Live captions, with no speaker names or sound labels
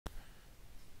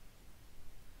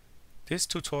This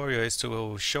tutorial is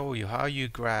to show you how you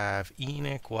graph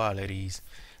inequalities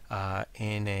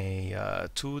in a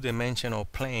two-dimensional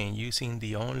plane using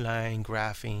the online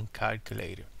graphing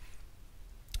calculator.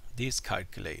 This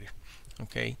calculator.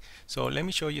 Okay, so let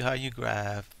me show you how you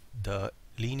graph the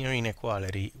linear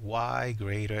inequality y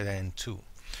greater than 2.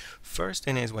 First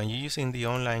thing is, when you're using the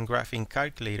online graphing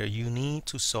calculator, you need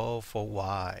to solve for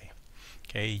y.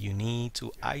 Okay, you need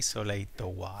to isolate the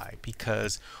y,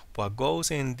 because what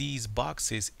goes in these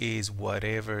boxes is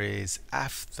whatever is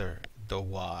after the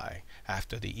y,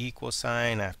 after the equal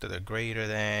sign, after the greater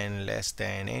than, less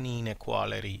than, any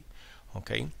inequality,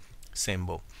 okay,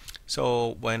 symbol.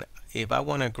 So if I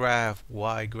want to graph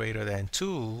y greater than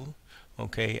 2,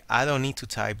 okay, I don't need to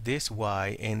type this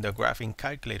y in the graphing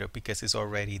calculator because it's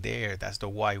already there. That's the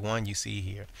y1 you see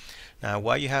here. Now,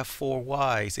 while you have 4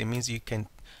 y's, it means you can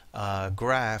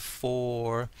graph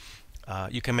 4,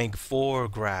 you can make 4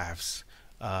 graphs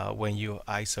when you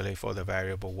isolate for the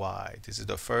variable y. This is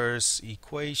the first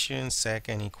equation,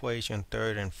 second equation,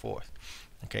 third and fourth.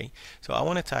 Okay, so I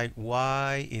want to type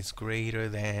y is greater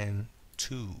than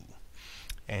 2.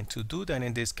 And to do that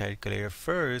in this calculator,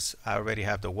 first, I already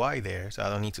have the y there, so I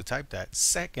don't need to type that.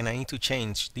 Second, I need to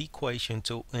change the equation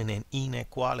to an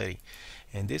inequality.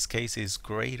 In this case, it's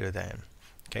greater than.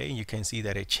 Okay, you can see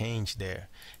that it changed there.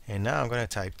 And now I'm going to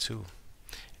type 2.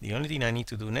 The only thing I need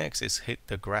to do next is hit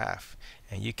the graph.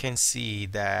 And you can see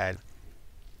that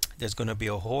there's going to be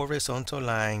a horizontal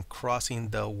line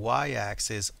crossing the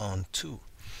y-axis on 2.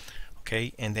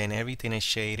 Okay, and then everything is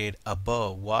shaded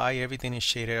above. Why everything is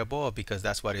shaded above? Because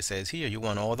that's what it says here. You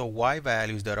want all the y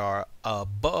values that are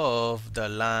above the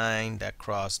line that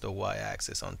cross the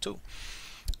y-axis on 2.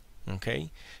 Okay,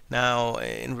 now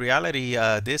in reality,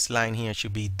 this line here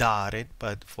should be dotted,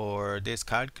 but for this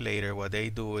calculator, what they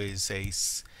do is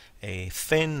a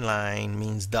thin line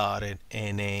means dotted,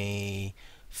 and a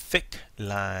thick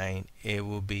line, it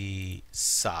will be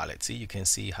solid. See, you can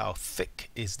see how thick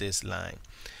is this line.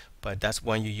 But that's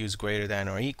when you use greater than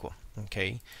or equal.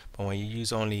 Okay, but when you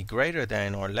use only greater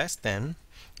than or less than,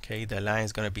 okay, the line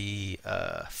is going to be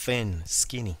thin,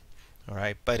 skinny. All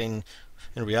right, but in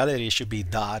reality, it should be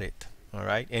dotted. All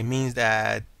right, it means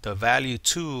that the value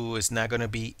 2 is not going to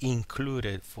be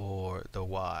included for the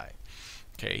y.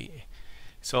 Okay,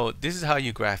 so this is how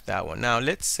you graph that one. Now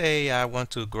let's say I want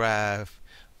to graph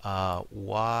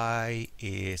y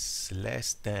is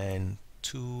less than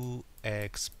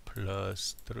 2x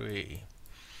plus 3.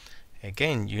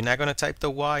 Again, you're not going to type the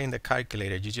y in the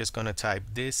calculator. You're just going to type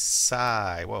this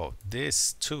side, well,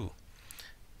 this 2.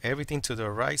 Everything to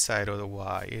the right side of the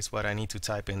y is what I need to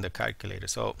type in the calculator.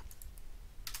 So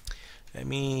let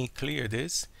me clear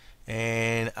this,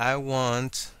 and I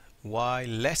want y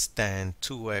less than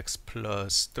 2x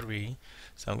plus 3.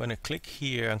 So I'm going to click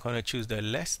here. I'm going to choose the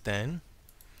less than.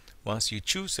 Once you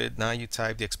choose it, now you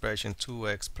type the expression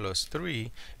 2x plus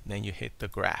 3, and then you hit the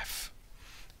graph.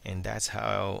 And that's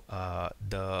how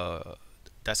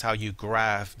you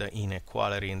graph the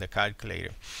inequality in the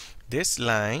calculator. This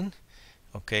line,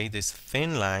 okay, this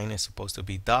thin line is supposed to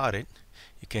be dotted.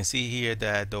 You can see here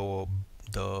that the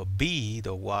b,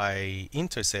 the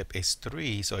y-intercept, is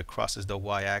 3, so it crosses the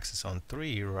y-axis on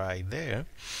 3 right there.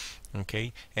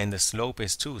 Okay, and the slope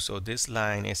is 2, so this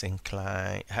line is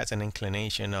has an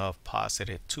inclination of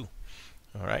positive 2.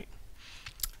 All right,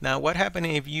 now what happens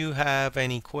if you have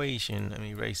an equation, let me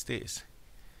erase this,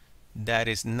 that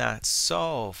is not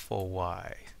solved for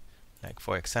y? Like,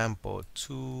 for example,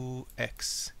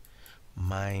 2x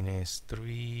minus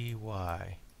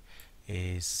 3y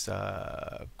is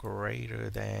greater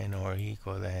than or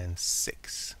equal than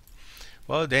 6.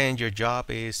 Well, then your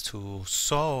job is to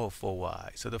solve for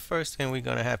y. So the first thing we're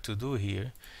going to have to do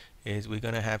here is we're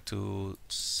going to have to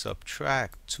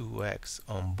subtract 2x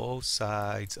on both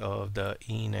sides of the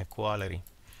inequality.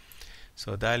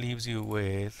 So that leaves you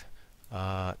with,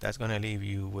 that's going to leave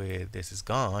you with, this is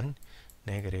gone,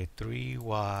 negative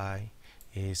 3y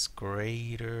is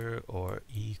greater or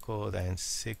equal than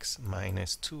 6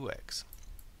 minus 2x.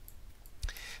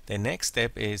 The next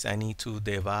step is I need to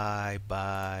divide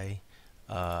by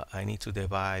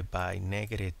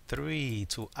negative 3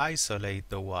 to isolate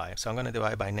the y. So I'm going to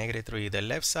divide by negative 3 the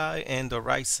left side and the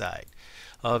right side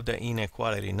of the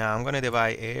inequality. Now I'm going to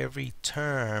divide every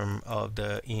term of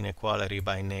the inequality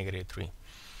by negative 3.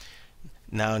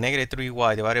 Now negative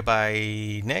 3y divided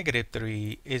by negative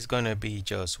 3 is going to be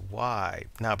just y.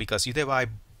 Now because you divide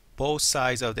both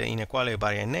sides of the inequality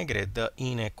by a negative, the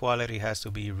inequality has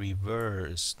to be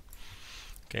reversed.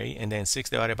 Okay, and then 6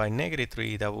 divided by negative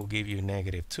 3, that will give you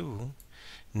negative 2.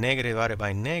 Negative divided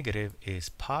by negative is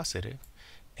positive,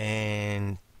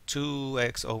 and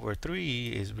 2x over 3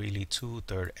 is really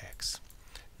 2/3 x.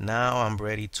 Now I'm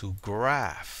ready to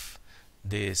graph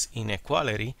this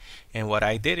inequality, and what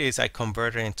I did is I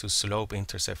converted it into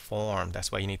slope-intercept form.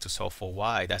 That's why you need to solve for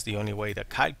y. That's the only way the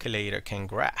calculator can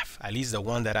graph, at least the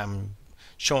one that I'm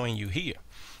showing you here.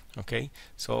 Okay,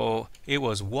 so it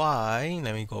was y,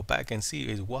 let me go back and see,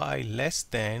 is y less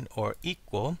than or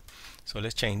equal. So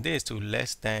let's change this to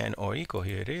less than or equal.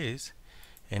 Here it is.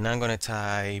 And I'm going to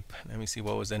type, let me see,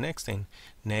 what was the next thing?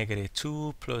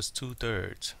 -2 plus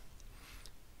 2/3.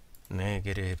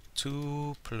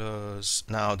 -2 plus,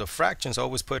 now the fractions,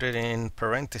 always put it in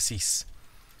parentheses.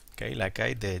 Okay, like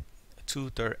I did,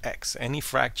 2/3 x. Any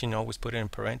fraction, always put it in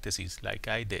parentheses like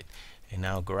I did. And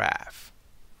now graph.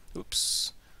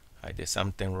 Oops, I did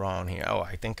something wrong here. Oh,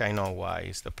 I think I know why.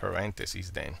 It's the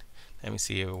parentheses then. Let me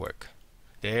see if it works.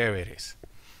 There it is.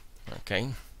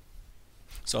 Okay.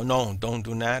 So no,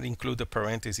 do not include the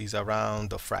parentheses around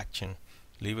the fraction.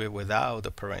 Leave it without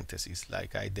the parentheses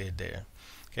like I did there.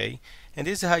 Okay. And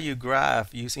this is how you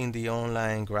graph using the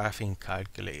online graphing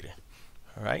calculator.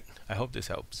 All right. I hope this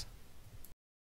helps.